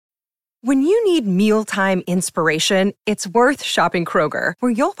When you need mealtime inspiration, it's worth shopping Kroger,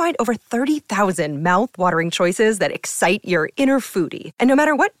 where you'll find over 30,000 mouth-watering choices that excite your inner foodie. And no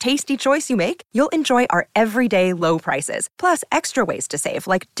matter what tasty choice you make, you'll enjoy our everyday low prices, plus extra ways to save,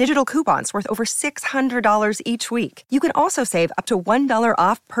 like digital coupons worth over $600 each week. You can also save up to $1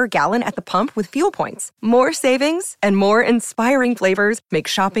 off per gallon at the pump with fuel points. More savings and more inspiring flavors make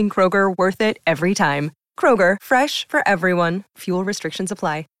shopping Kroger worth it every time. Kroger, fresh for everyone. Fuel restrictions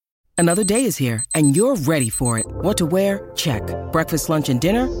apply. Another day is here, and you're ready for it. What to wear? Check. Breakfast, lunch, and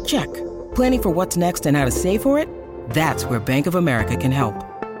dinner? Check. Planning for what's next and how to save for it? That's where Bank of America can help.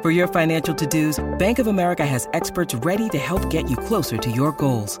 For your financial to-dos, Bank of America has experts ready to help get you closer to your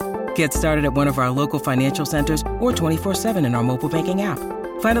goals. Get started at one of our local financial centers or 24/7 in our mobile banking app.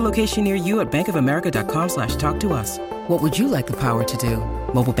 Find a location near you at bankofamerica.com/talktous. What would you like the power to do?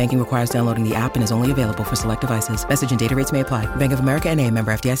 Mobile banking requires downloading the app and is only available for select devices. Message and data rates may apply. Bank of America N.A.,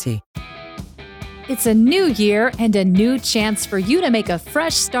 member FDIC. It's a new year and a new chance for you to make a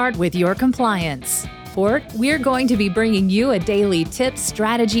fresh start with your compliance. Or we're going to be bringing you a daily tip,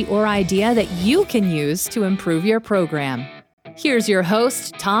 strategy, or idea that you can use to improve your program. Here's your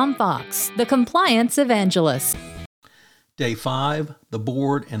host, Tom Fox, the Compliance Evangelist. Day 5, the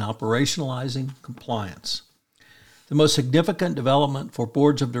Board and Operationalizing Compliance. The most significant development for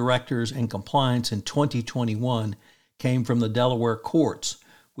boards of directors and compliance in 2021 came from the Delaware courts,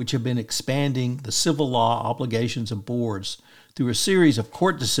 which have been expanding the civil law obligations of boards through a series of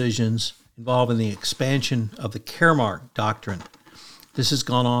court decisions involving the expansion of the Caremark doctrine. This has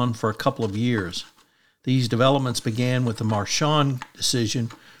gone on for a couple of years. These developments began with the Marchand decision,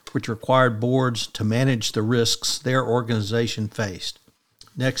 which required boards to manage the risks their organization faced.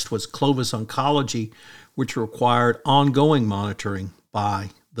 Next was Clovis Oncology, which required ongoing monitoring by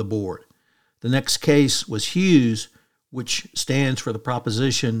the board. The next case was Hughes, which stands for the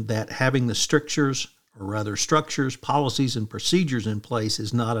proposition that having the structures, policies, and procedures in place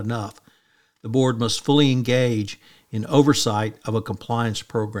is not enough. The board must fully engage in oversight of a compliance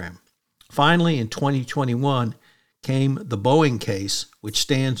program. Finally, in 2021, came the Boeing case, which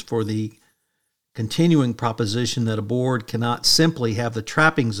stands for the continuing proposition that a board cannot simply have the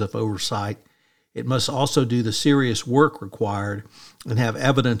trappings of oversight. It must also do the serious work required and have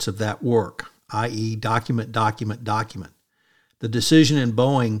evidence of that work, i.e. document. The decision in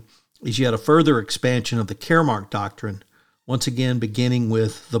Boeing is yet a further expansion of the Caremark doctrine, once again beginning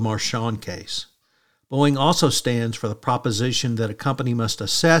with the Marchand case. Boeing also stands for the proposition that a company must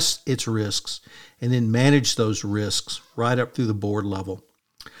assess its risks and then manage those risks right up through the board level.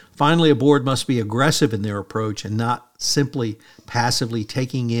 Finally, a board must be aggressive in their approach and not simply passively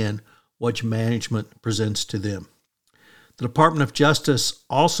taking in what management presents to them. The Department of Justice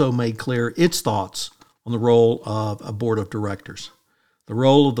also made clear its thoughts on the role of a board of directors. The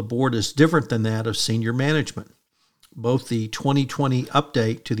role of the board is different than that of senior management. Both the 2020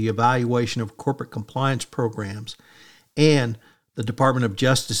 update to the evaluation of corporate compliance programs and the Department of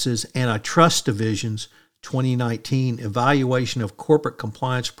Justice's Antitrust Division's 2019 evaluation of corporate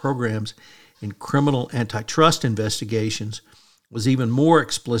compliance programs in criminal antitrust investigations was even more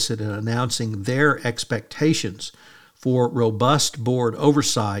explicit in announcing their expectations for robust board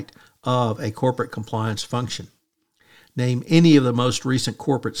oversight of a corporate compliance function. Name any of the most recent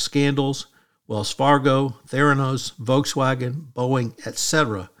corporate scandals, Wells Fargo, Theranos, Volkswagen, Boeing,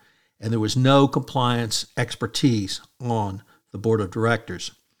 etc., and there was no compliance expertise on the board of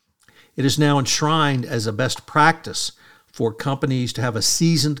directors. It is now enshrined as a best practice for companies to have a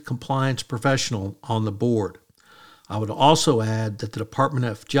seasoned compliance professional on the board. I would also add that the Department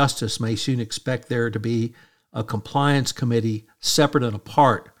of Justice may soon expect there to be a compliance committee separate and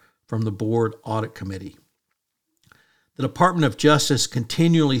apart from the board audit committee. The Department of Justice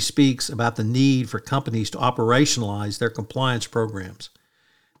continually speaks about the need for companies to operationalize their compliance programs.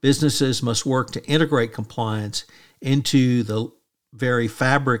 Businesses must work to integrate compliance into the very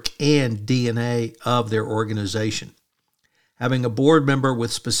fabric and DNA of their organization. Having a board member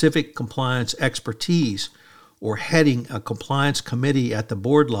with specific compliance expertise or heading a compliance committee at the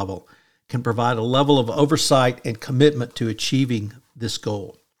board level can provide a level of oversight and commitment to achieving this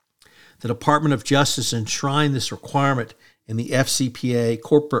goal. The Department of Justice enshrined this requirement in the FCPA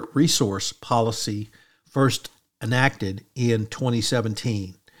Corporate Resource Policy first enacted in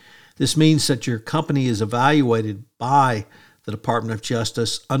 2017. This means that your company is evaluated by the Department of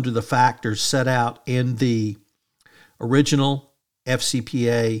Justice under the factors set out in the original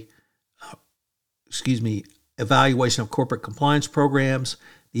FCPA, evaluation of corporate compliance programs,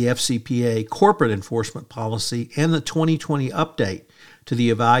 the FCPA corporate enforcement policy, and the 2020 update to the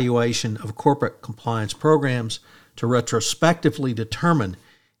evaluation of corporate compliance programs to retrospectively determine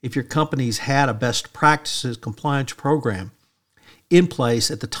if your company's had a best practices compliance program in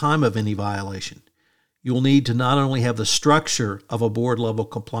place at the time of any violation. You'll need to not only have the structure of a board-level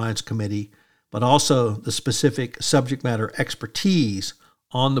compliance committee, but also the specific subject matter expertise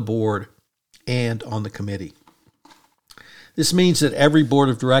on the board and on the committee. This means that every board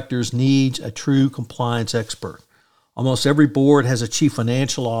of directors needs a true compliance expert. Almost every board has a chief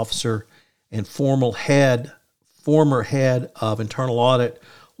financial officer and former head of internal audit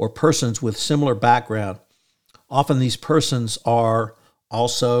or persons with similar background. Often these persons are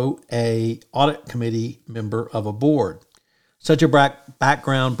also an audit committee member of a board. Such a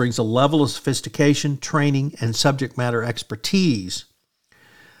background brings a level of sophistication, training, and subject matter expertise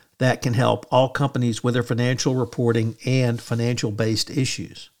that can help all companies with their financial reporting and financial-based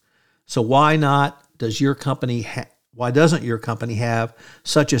issues. So why doesn't your company have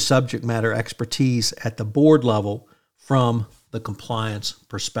such a subject matter expertise at the board level from the compliance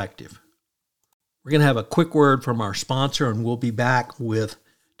perspective? We're going to have a quick word from our sponsor, and we'll be back with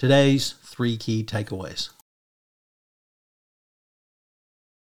today's 3 key takeaways.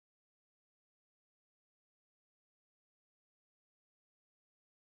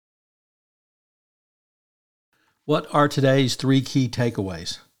 What are today's 3 key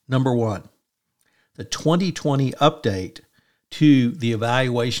takeaways? Number 1, the 2020 update to the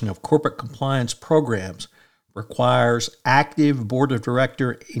evaluation of corporate compliance programs requires active board of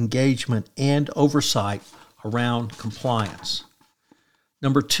director engagement and oversight around compliance.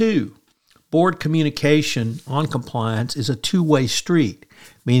 Number 2, board communication on compliance is a two-way street,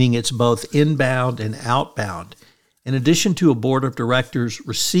 meaning it's both inbound and outbound. In addition to a board of directors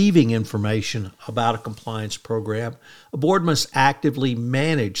receiving information about a compliance program, a board must actively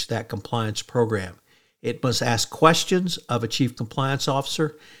manage that compliance program. It must ask questions of a chief compliance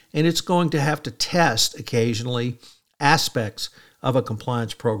officer, and it's going to have to test occasionally aspects of a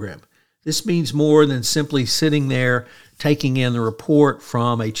compliance program. This means more than simply sitting there taking in the report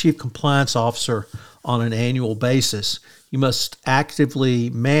from a chief compliance officer on an annual basis. You must actively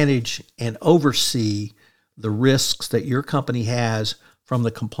manage and oversee the risks that your company has from the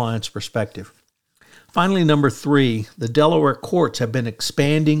compliance perspective. Finally, number 3, the Delaware courts have been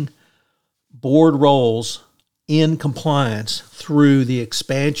expanding board roles in compliance through the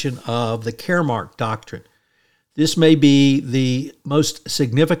expansion of the Caremark doctrine. This may be the most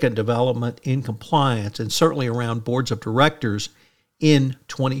significant development in compliance and certainly around boards of directors in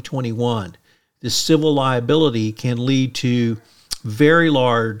 2021. This civil liability can lead to very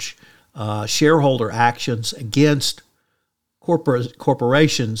large shareholder actions against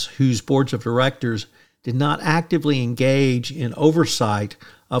corporations whose boards of directors did not actively engage in oversight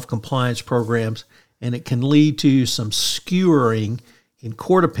of compliance programs, and it can lead to some skewering in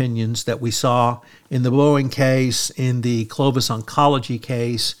court opinions that we saw in the Boeing case, in the Clovis Oncology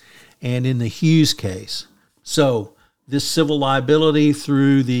case, and in the Hughes case. So this civil liability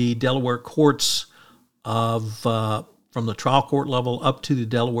through the Delaware courts from the trial court level up to the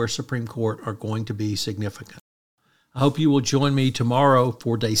Delaware Supreme Court are going to be significant. I hope you will join me tomorrow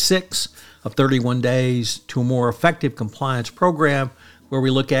for day 6 of 31 Days to a More Effective Compliance Program, where we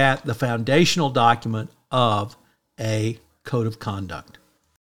look at the foundational document of a code of conduct.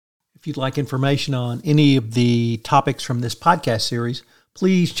 If you'd like information on any of the topics from this podcast series,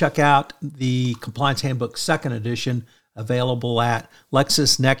 please check out the Compliance Handbook 2nd edition available at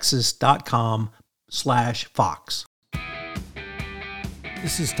lexisnexis.com/Fox.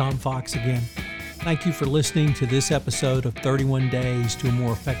 This is Tom Fox again. Thank you for listening to this episode of 31 Days to a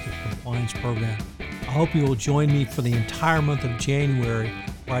More Effective Compliance Program. I hope you will join me for the entire month of January,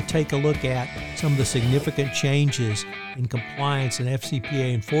 where I take a look at some of the significant changes in compliance and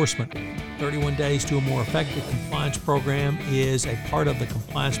FCPA enforcement. 31 Days to a More Effective Compliance Program is a part of the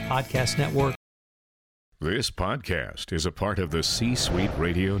Compliance Podcast Network. This podcast is a part of the C-Suite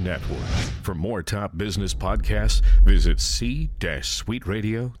Radio Network. For more top business podcasts, visit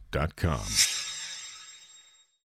c-suiteradio.com.